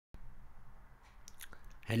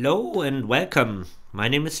Hello and welcome. My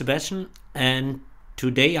name is Sebastian, and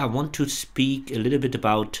today I want to speak a little bit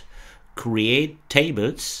about create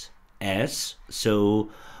tables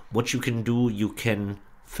what you can do, you can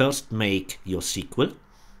first make your SQL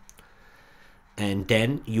and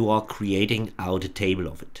then you are creating out a table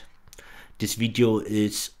of it. This video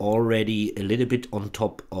is already a little bit on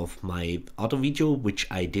top of my other video which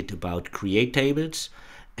I did about create tables,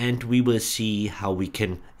 and we will see how we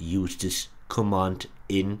can use this command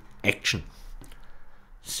in action.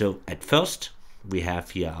 So at first we have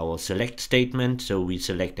here our select statement, so we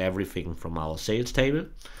select everything from our sales table,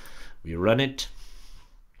 we run it,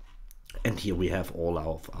 and here we have all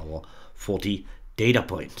of our 40 data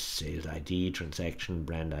points: sales ID, transaction,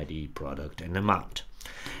 brand ID, product, and amount.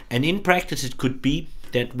 And in practice it could be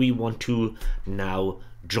that we want to now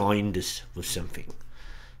join this with something.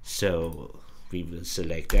 So we will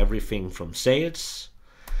select everything from sales,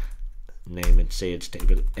 name it sales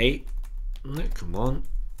table A, come on,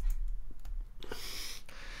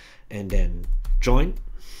 and then join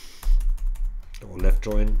or left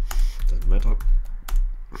join, doesn't matter.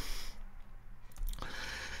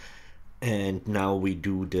 And now we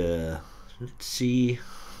do the, let's see,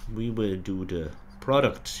 we will do the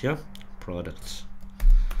products, yeah, products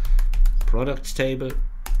table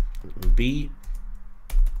B,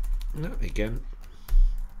 no, again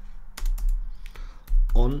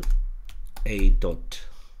on a dot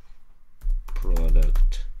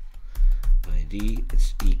product ID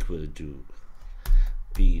is equal to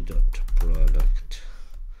b dot product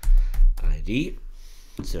ID.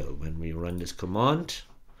 So when we run this command,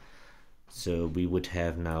 so we would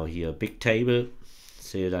have now here a big table,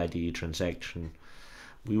 sales ID, transaction.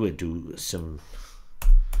 We will do some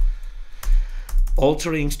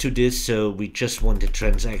alterings to this, so we just want the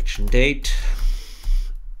transaction date.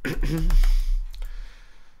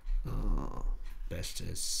 Best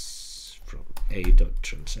is from a dot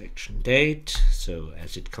transaction date, so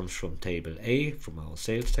as it comes from table A, from our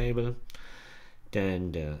sales table,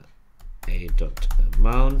 then the a dot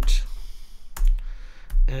amount,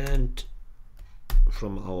 and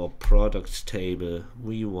from our products table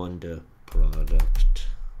we want the product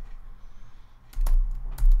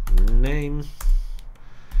name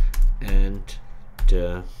and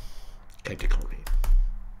the category.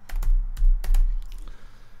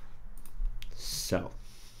 So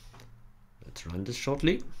let's run this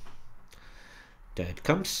shortly. There it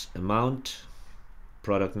comes, amount,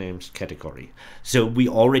 product names, category. So we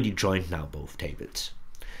already joined now both tables.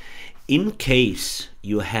 In case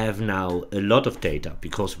you have now a lot of data,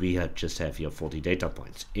 because we just have here 40 data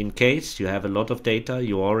points, in case you have a lot of data,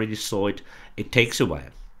 you already saw it, it takes a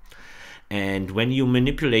while. And when you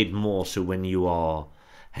manipulate more, so when you are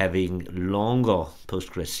having longer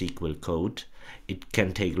PostgreSQL code, it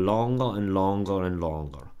can take longer and longer and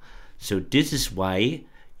longer. So this is why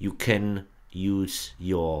you can use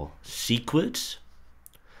your SQLs,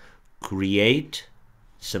 create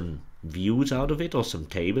some views out of it or some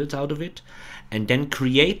tables out of it, and then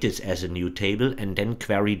create this as a new table and then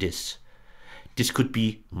query this. This could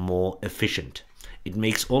be more efficient. It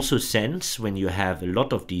makes also sense when you have a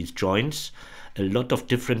lot of these joins, a lot of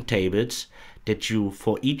different tables, that you,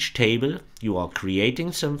 for each table, you are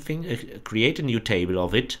creating something, create a new table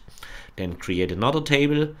of it, then create another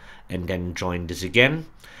table, and then join this again.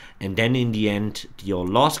 And then in the end, your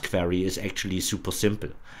last query is actually super simple,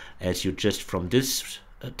 as you just from this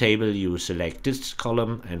table, you select this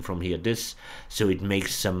column, and from here this, so it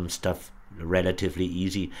makes some stuff relatively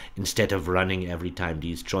easy instead of running every time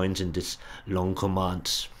these joins in this long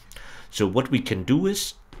commands. So what we can do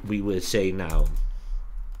is, we will say now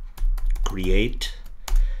create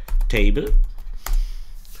table,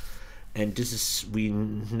 and this is, we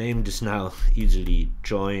name this now easily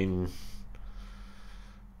join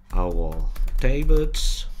our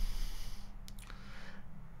tables,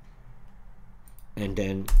 and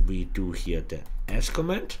then we do here the as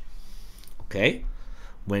command. Okay,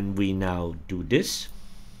 when we now do this,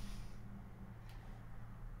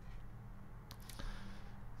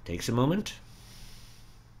 takes a moment.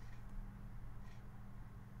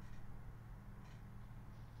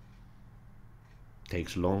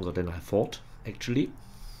 Takes longer than I thought, actually.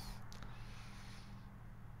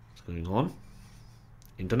 What's going on?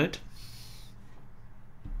 Internet.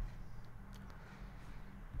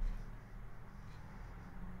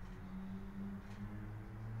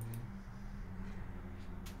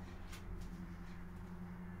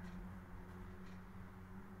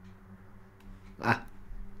 Ah,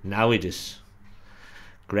 now it is.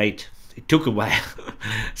 Great. It took a while.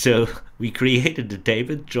 So we created the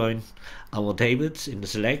table, join our tables in the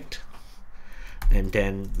select, and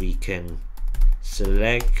then we can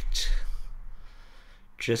select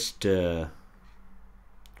just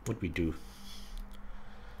what we do,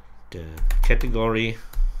 the category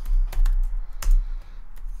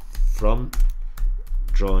from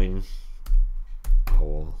join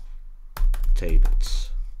all tables,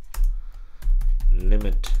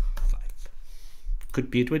 limit 5.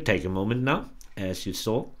 Could be it will take a moment now, as you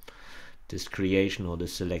saw. This creation or the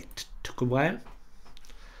select took a while,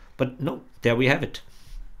 but no, there we have it.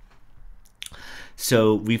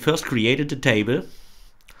 So we first created the table,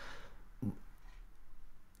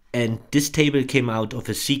 and this table came out of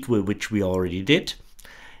a SQL which we already did,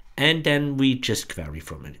 and then we just query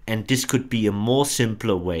from it. And this could be a more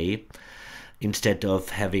simpler way, instead of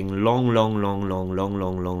having long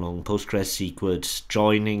PostgreSQLs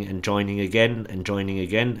joining and joining again and joining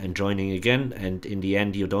again and joining again, and in the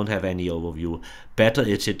end you don't have any overview. Better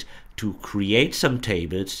is it to create some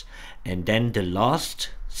tables, and then the last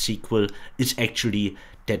SQL is actually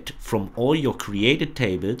that from all your created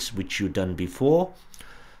tables which you've done before,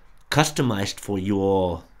 customized for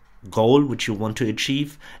your goal which you want to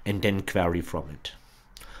achieve, and then query from it.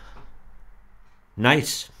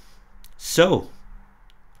 Nice. So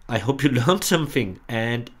I hope you learned something,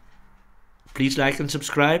 and please like and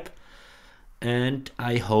subscribe, and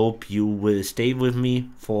I hope you will stay with me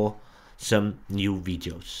for some new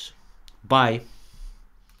videos. Bye.